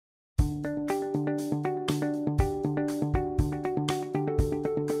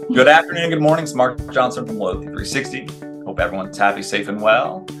Good afternoon, good morning. It's Mark Johnson from Loyalty 360. Hope everyone's happy, safe, and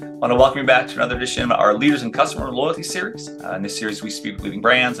well. I want to welcome you back to another edition of our Leaders in Customer Loyalty series. In this series, we speak with leading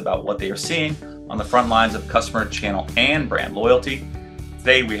brands about what they are seeing on the front lines of customer, channel, and brand loyalty.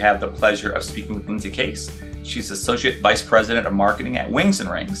 Today, we have the pleasure of speaking with Lindsay Case. She's Associate Vice President of Marketing at Wings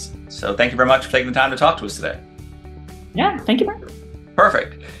and Rings. So thank you very much for taking the time to talk to us today. Yeah, thank you, Mark.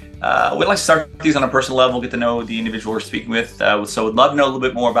 Perfect. We'd like to start these on a personal level, get to know the individual we're speaking with. So we'd love to know a little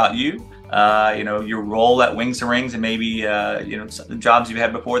bit more about you, your role at Wings and Rings, and maybe, some jobs you've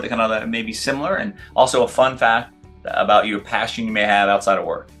had before that kind of may be similar, and also a fun fact about you, a passion you may have outside of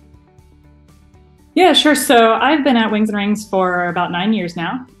work. Yeah, sure. So I've been at Wings and Rings for about 9 years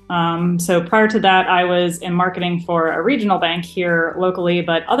now. So prior to that, I was in marketing for a regional bank here locally.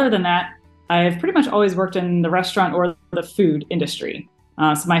 But other than that, I've pretty much always worked in the restaurant or the food industry.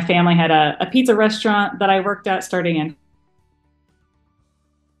 So my family had a pizza restaurant that I worked at starting in.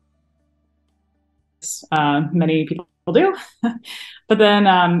 Many people do. But then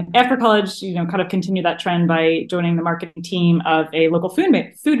after college, kind of continued that trend by joining the marketing team of a local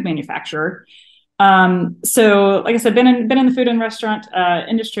food manufacturer. So like I said, been in the food and restaurant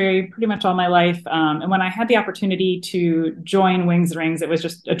industry pretty much all my life. And when I had the opportunity to join Wings and Rings, it was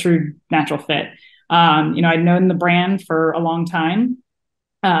just a true natural fit. I'd known the brand for a long time.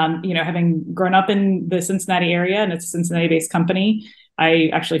 Having grown up in the Cincinnati area, and it's a Cincinnati-based company, I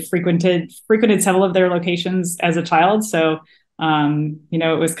actually frequented several of their locations as a child. So,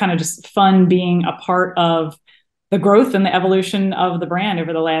 it was kind of just fun being a part of the growth and the evolution of the brand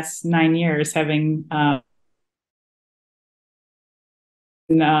over the last 9 years. Having, I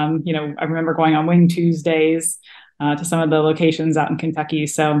remember going on Wing Tuesdays to some of the locations out in Kentucky.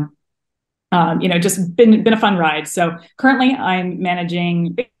 So. Just been a fun ride. So currently I'm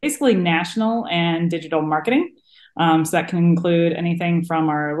managing basically national and digital marketing. So that can include anything from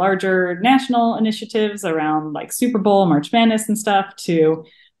our larger national initiatives around like Super Bowl, March Madness and stuff to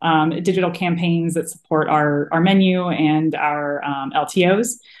digital campaigns that support our menu and our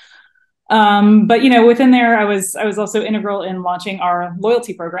LTOs. But within there, I was also integral in launching our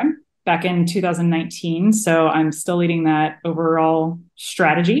loyalty program back in 2019. So I'm still leading that overall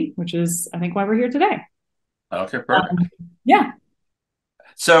strategy, which is, I think, why we're here today. Okay, perfect. Yeah.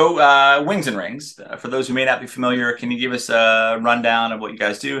 So Wings and Rings, for those who may not be familiar, can you give us a rundown of what you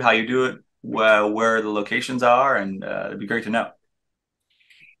guys do, how you do it, where the locations are, and it'd be great to know.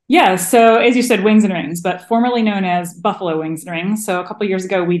 Yeah, so as you said, Wings and Rings, but formerly known as Buffalo Wings and Rings. So a couple of years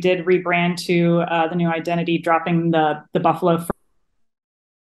ago, we did rebrand to the new identity, dropping the Buffalo.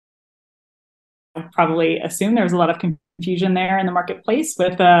 Probably assume there was a lot of confusion there in the marketplace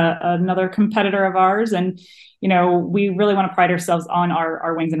with another competitor of ours. And, we really want to pride ourselves on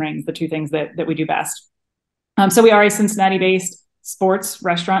our Wings and Rings, the two things that we do best. So we are a Cincinnati-based sports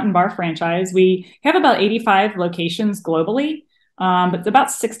restaurant and bar franchise. We have about 85 locations globally, but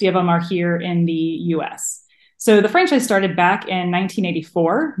about 60 of them are here in the U.S. So the franchise started back in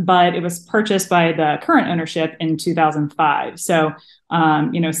 1984, but it was purchased by the current ownership in 2005. So,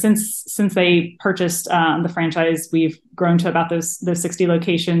 since they purchased the franchise, we've grown to about those 60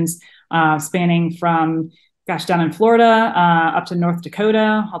 locations, spanning from, down in Florida, up to North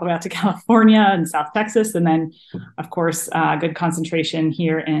Dakota, all the way out to California and South Texas, and then, of course, good concentration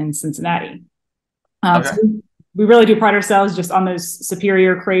here in Cincinnati. Okay. So we really do pride ourselves just on those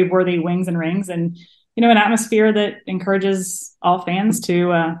superior, crave-worthy Wings and Rings, and an atmosphere that encourages all fans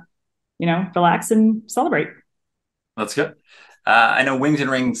to, relax and celebrate. That's good. I know Wings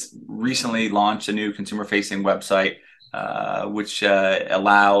and Rings recently launched a new consumer-facing website, which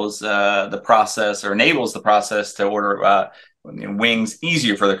allows the process or enables the process to order wings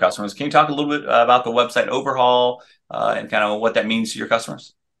easier for their customers. Can you talk a little bit about the website overhaul and kind of what that means to your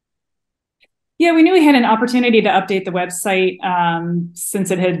customers? Yeah, we knew we had an opportunity to update the website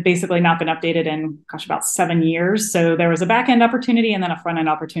since it had basically not been updated in, about 7 years. So there was a back end opportunity and then a front end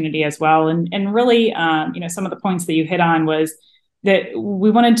opportunity as well. And really, some of the points that you hit on was that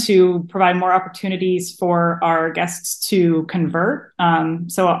we wanted to provide more opportunities for our guests to convert.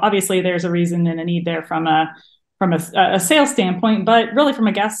 So obviously, there's a reason and a need there from a sales standpoint, but really from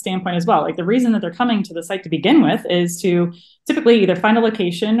a guest standpoint as well. Like the reason that they're coming to the site to begin with is to typically either find a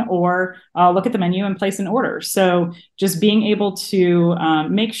location or look at the menu and place an order. So just being able to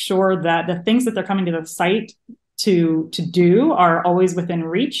make sure that the things that they're coming to the site to do are always within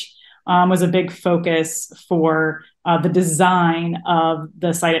reach was a big focus for the design of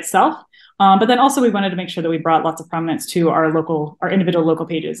the site itself. But then also we wanted to make sure that we brought lots of prominence to our individual local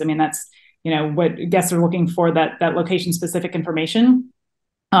pages. I mean, that's what guests are looking for, that location specific information,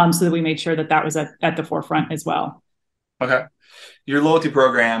 so that we made sure that was at the forefront as well. Okay. Your loyalty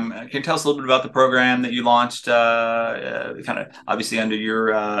program, can you tell us a little bit about the program that you launched, kind of obviously under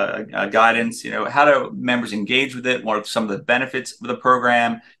your guidance? How do members engage with it? What are some of the benefits of the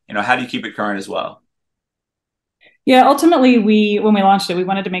program? How do you keep it current as well? Yeah, ultimately, when we launched it, we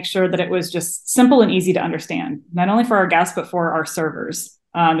wanted to make sure that it was just simple and easy to understand, not only for our guests but for our servers,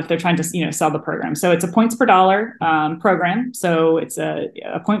 if they're trying to sell the program. So it's a points per dollar program. So it's a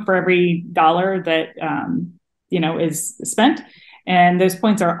point for every dollar that is spent, and those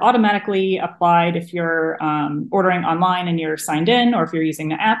points are automatically applied if you're ordering online and you're signed in, or if you're using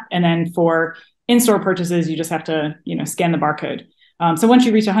the app. And then for in-store purchases, you just have to scan the barcode. So once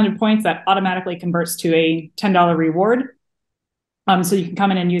you reach 100 points, that automatically converts to a $10 reward. So you can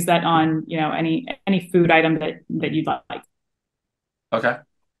come in and use that on any food item that you'd like. Okay,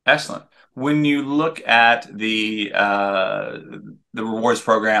 excellent. When you look at the rewards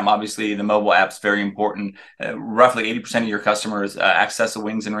program, obviously the mobile app's very important. Roughly 80% of your customers access the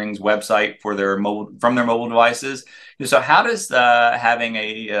Wings and Rings website from their mobile devices. So how does having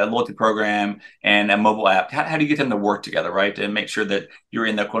a loyalty program and a mobile app, how do you get them to work together, right? To make sure that you're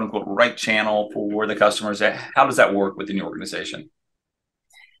in the quote unquote right channel for the customers. How does that work within your organization?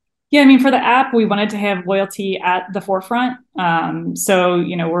 Yeah, I mean, for the app, we wanted to have loyalty at the forefront. So,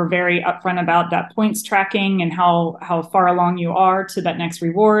 we're very upfront about that points tracking and how far along you are to that next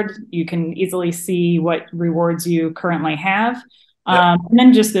reward. You can easily see what rewards you currently have. Yep. And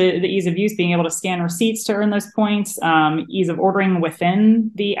then just the ease of use, being able to scan receipts to earn those points, ease of ordering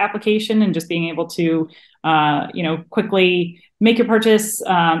within the application, and just being able to, quickly make your purchase,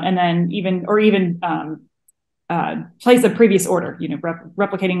 and then even place a previous order,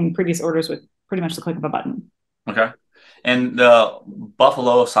 replicating previous orders with pretty much the click of a button. Okay. And the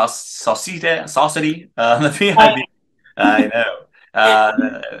Buffalo Saucity, the VIP, I know.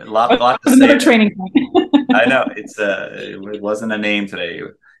 A lot to say. Another training point. I know it wasn't a name today.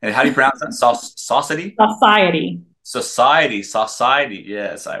 And how do you pronounce that? Saucity? Society.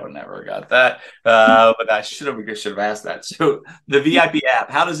 Yes, I would never have got that. But we should have asked that. So the VIP app,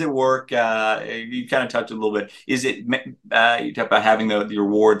 how does it work? You kind of touched a little bit. Is it you talk about having the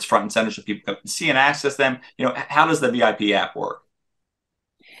rewards front and center so people can see and access them? How does the VIP app work?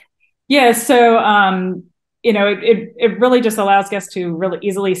 Yeah, so it really just allows guests to really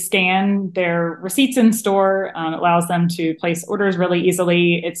easily scan their receipts in store. It allows them to place orders really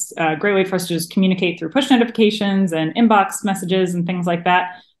easily. It's a great way for us to just communicate through push notifications and inbox messages and things like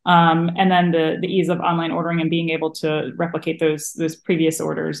that. And then the ease of online ordering and being able to replicate those previous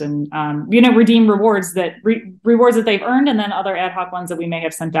orders and redeem rewards that they've earned, and then other ad hoc ones that we may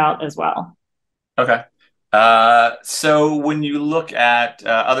have sent out as well. Okay. So when you look at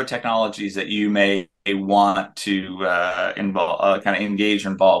other technologies that you may want to kind of engage or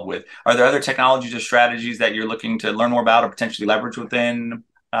involve with, are there other technologies or strategies that you're looking to learn more about or potentially leverage within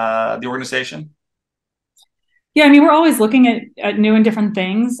the organization? Yeah, I mean, we're always looking at new and different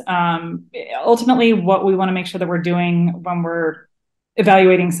things. Ultimately, what we want to make sure that we're doing when we're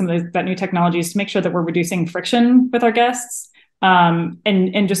evaluating some of that new technology is to make sure that we're reducing friction with our guests.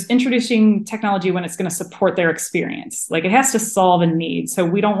 And just introducing technology when it's going to support their experience. Like, it has to solve a need. So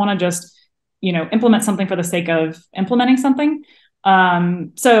we don't want to just, implement something for the sake of implementing something.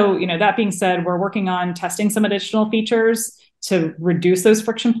 So, that being said, we're working on testing some additional features to reduce those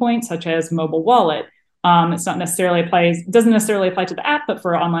friction points, such as mobile wallet. Doesn't necessarily apply to the app, but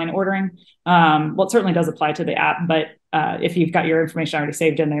for online ordering, well, it certainly does apply to the app, but if you've got your information already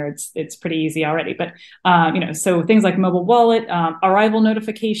saved in there, it's pretty easy already. But so things like mobile wallet, arrival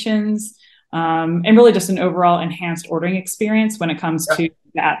notifications, and really just an overall enhanced ordering experience when it comes to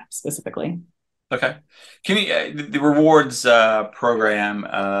the app specifically. Okay. The rewards program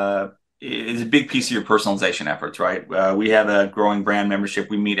is a big piece of your personalization efforts, right? We have a growing brand membership.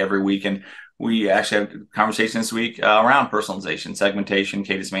 We meet every week, and we actually have a conversation this week around personalization, segmentation,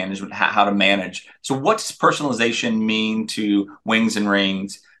 case management, how to manage. So what does personalization mean to Wings and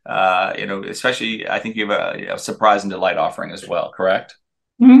Rings? Especially, I think you have a surprise and delight offering as well, correct?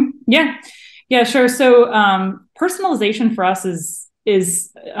 Mm-hmm. Yeah, sure. So personalization for us is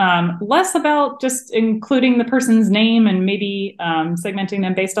less about just including the person's name and maybe segmenting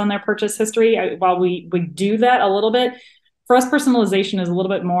them based on their purchase history. While we do that a little bit, for us, personalization is a little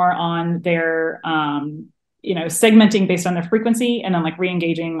bit more on their, segmenting based on their frequency, and then like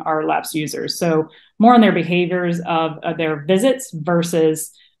re-engaging our lapsed users. So more on their behaviors of their visits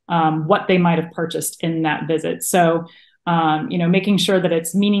versus what they might have purchased in that visit. So, making sure that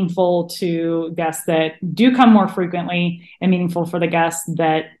it's meaningful to guests that do come more frequently, and meaningful for the guests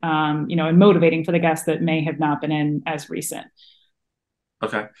that, and motivating for the guests that may have not been in as recent.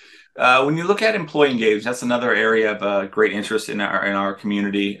 Okay. When you look at employee engagement, that's another area of great interest in our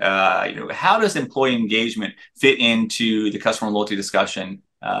community. How does employee engagement fit into the customer loyalty discussion?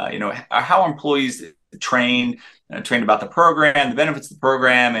 How are employees trained about the program, the benefits of the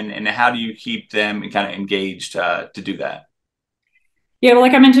program, and how do you keep them kind of engaged to do that? Yeah, well,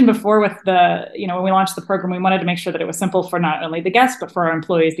 like I mentioned before, with when we launched the program, we wanted to make sure that it was simple for not only the guests, but for our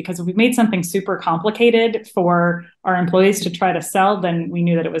employees. Because if we made something super complicated for our employees to try to sell, then we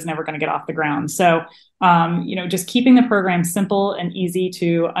knew that it was never going to get off the ground. So, just keeping the program simple and easy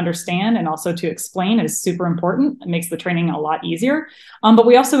to understand and also to explain is super important. It makes the training a lot easier. But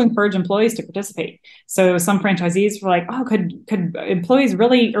we also encourage employees to participate. So some franchisees were like, "Oh, could employees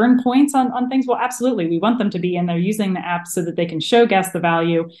really earn points on things?" Well, absolutely. We want them to be in there using the app so that they can show guests the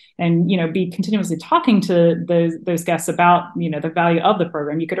value and be continuously talking to those guests about the value of the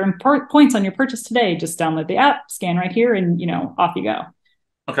program. You could earn points on your purchase today. Just download the app, scan right here, and off you go.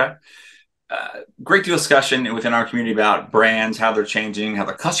 Okay. Great deal of discussion within our community about brands, how they're changing, how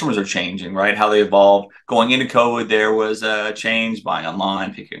their customers are changing, right? How they evolve. Going into COVID, there was a change, buying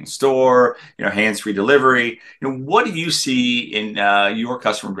online, picking in store, hands-free delivery. What do you see in your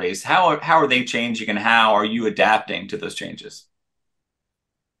customer base? How are they changing, and how are you adapting to those changes?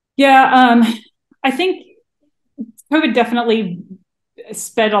 Yeah, I think COVID definitely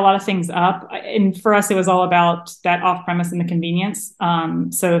sped a lot of things up. And for us, it was all about that off premise and the convenience.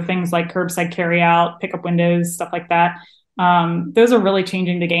 So things like curbside carryout, pickup windows, stuff like that. Those are really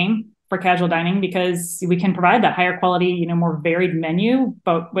changing the game for casual dining because we can provide that higher quality, more varied menu,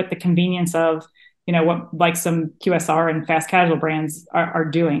 but with the convenience of, what like some QSR and fast casual brands are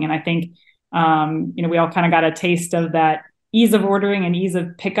doing. And I think, we all kind of got a taste of that ease of ordering and ease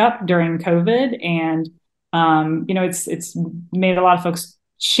of pickup during COVID. And it's made a lot of folks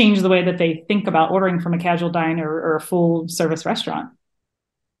change the way that they think about ordering from a casual diner or a full service restaurant.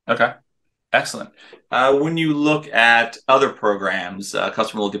 Okay, excellent. When you look at other programs,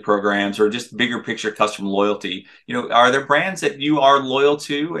 customer loyalty programs, or just bigger picture customer loyalty, are there brands that you are loyal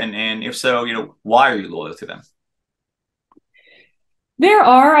to, and if so, why are you loyal to them? There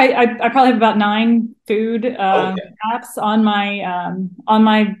are. I probably have about 9 food Oh, okay. apps on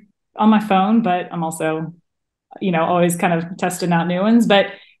my phone, but I'm also always kind of testing out new ones. But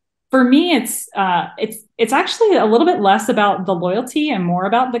for me, it's actually a little bit less about the loyalty and more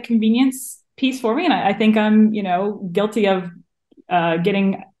about the convenience piece for me. And I think I'm guilty of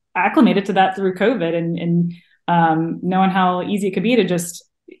getting acclimated to that through COVID and knowing how easy it could be to just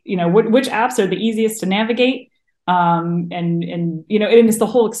which apps are the easiest to navigate. And it's the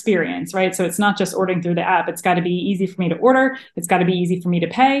whole experience, right? So it's not just ordering through the app. It's got to be easy for me to order. It's got to be easy for me to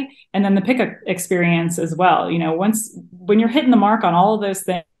pay, and then the pickup experience as well. When you're hitting the mark on all of those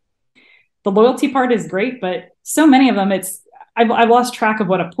things, the loyalty part is great, but so many of them, I've lost track of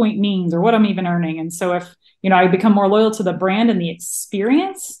what a point means or what I'm even earning. And so if I become more loyal to the brand and the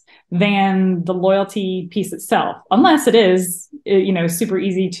experience than the loyalty piece itself, unless it is super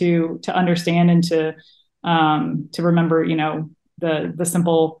easy to understand and to remember, the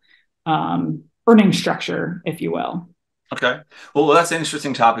simple earning structure, if you will. Okay. Well, that's an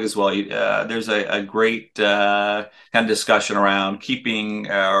interesting topic as well. There's a great kind of discussion around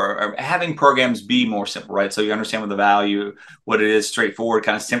keeping or having programs be more simple, right? So you understand what the value, what it is, straightforward,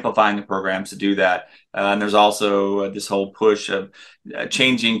 kind of simplifying the programs to do that. And there's also this whole push of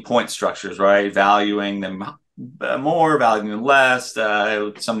changing point structures, right? Valuing them more, valuing them less,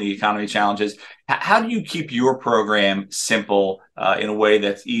 some of the economy challenges. How do you keep your program simple in a way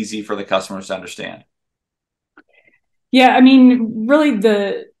that's easy for the customers to understand? Yeah, I mean, really,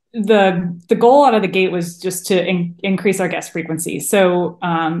 the goal out of the gate was just to increase our guest frequency. So,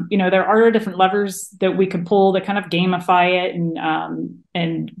 there are different levers that we could pull to kind of gamify it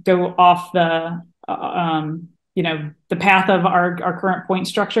and go off the path of our current point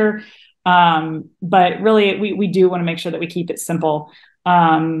structure. But really, we do want to make sure that we keep it simple.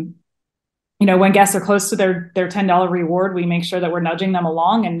 When guests are close to their $10 reward, we make sure that we're nudging them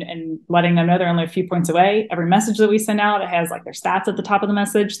along and letting them know they're only a few points away. Every message that we send out, it has like their stats at the top of the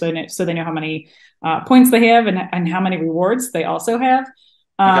message, so they know how many points they have and how many rewards they also have.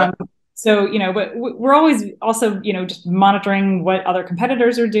 Okay. But we're always also, just monitoring what other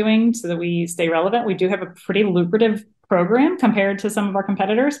competitors are doing so that we stay relevant. We do have a pretty lucrative program compared to some of our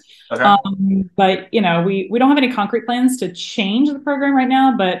competitors. Okay. But, we don't have any concrete plans to change the program right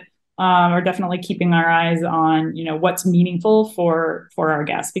now, but are definitely keeping our eyes on, what's meaningful for our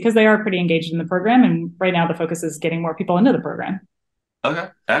guests because they are pretty engaged in the program. And right now the focus is getting more people into the program. Okay.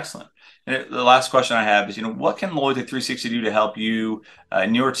 Excellent. And the last question I have is, what can Loyalty 360 do to help you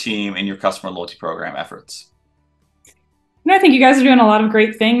and your team in your customer loyalty program efforts? I think you guys are doing a lot of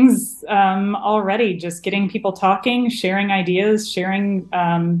great things already, just getting people talking, sharing ideas, sharing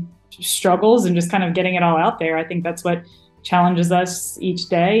struggles, and just kind of getting it all out there. I think that's what challenges us each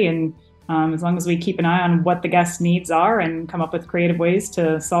day. And as long as we keep an eye on what the guest needs are and come up with creative ways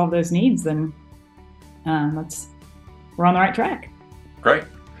to solve those needs, then we're on the right track. Great.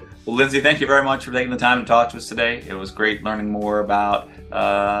 Well, Lindsay, thank you very much for taking the time to talk to us today. It was great learning more about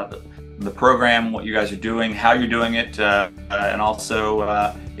the program, what you guys are doing, how you're doing it, and also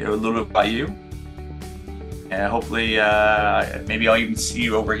a little bit about you. And hopefully, maybe I'll even see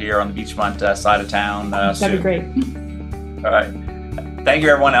you over here on the beachfront side of town soon. That'd be great. All right. Thank you,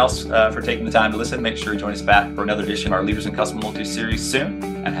 everyone else, for taking the time to listen. Make sure you join us back for another edition of our Leaders in Customer Loyalty series soon,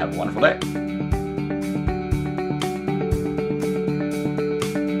 and have a wonderful day.